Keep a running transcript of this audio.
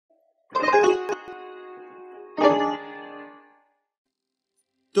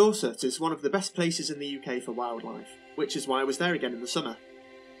Dorset is one of the best places in the UK for wildlife, which is why I was there again in the summer.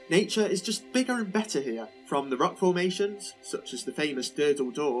 Nature is just bigger and better here, from the rock formations, such as the famous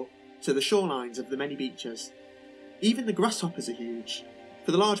Durdle Door, to the shorelines of the many beaches. Even the grasshoppers are huge.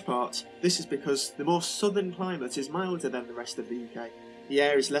 For the large part, this is because the more southern climate is milder than the rest of the UK, the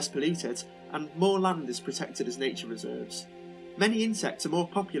air is less polluted, and more land is protected as nature reserves. Many insects are more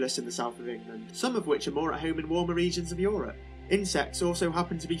populous in the south of England, some of which are more at home in warmer regions of Europe. Insects also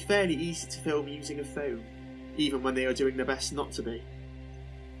happen to be fairly easy to film using a phone, even when they are doing their best not to be.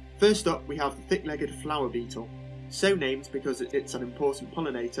 First up, we have the thick-legged flower beetle, so named because it's an important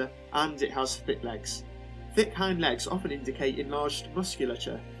pollinator and it has thick legs. Thick hind legs often indicate enlarged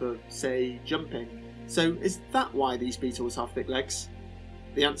musculature for, say, jumping. So is that why these beetles have thick legs?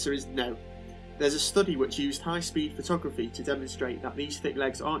 The answer is no. There's a study which used high-speed photography to demonstrate that these thick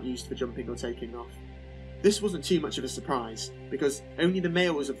legs aren't used for jumping or taking off. This wasn't too much of a surprise, because only the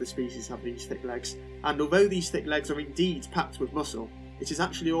males of the species have these thick legs, and although these thick legs are indeed packed with muscle, it is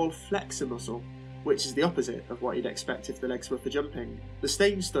actually all flexor muscle, which is the opposite of what you'd expect if the legs were for jumping. The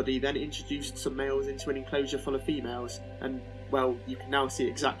same study then introduced some males into an enclosure full of females, and, well, you can now see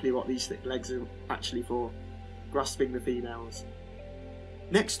exactly what these thick legs are actually for: grasping the females.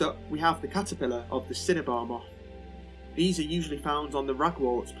 Next up, we have the caterpillar of the cinnabar moth. These are usually found on the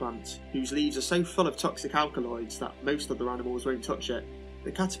ragwort plant, whose leaves are so full of toxic alkaloids that most other animals won't touch it.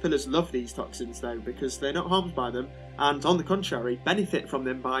 The caterpillars love these toxins though, because they're not harmed by them, and on the contrary, benefit from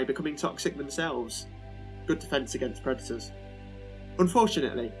them by becoming toxic themselves. Good defence against predators.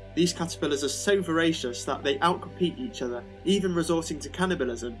 Unfortunately, these caterpillars are so voracious that they outcompete each other, even resorting to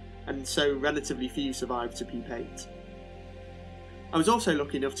cannibalism, and so relatively few survive to pupate. I was also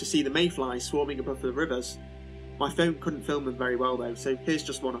lucky enough to see the mayflies swarming above the rivers. My phone couldn't film them very well though, so here's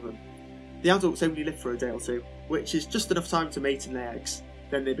just one of them. The adults only live for a day or two, which is just enough time to mate and lay eggs,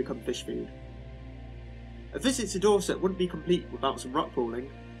 then they become fish food. A visit to Dorset wouldn't be complete without some rock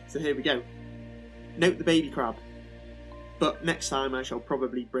pooling, so here we go. Note the baby crab, but next time I shall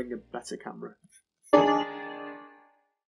probably bring a better camera.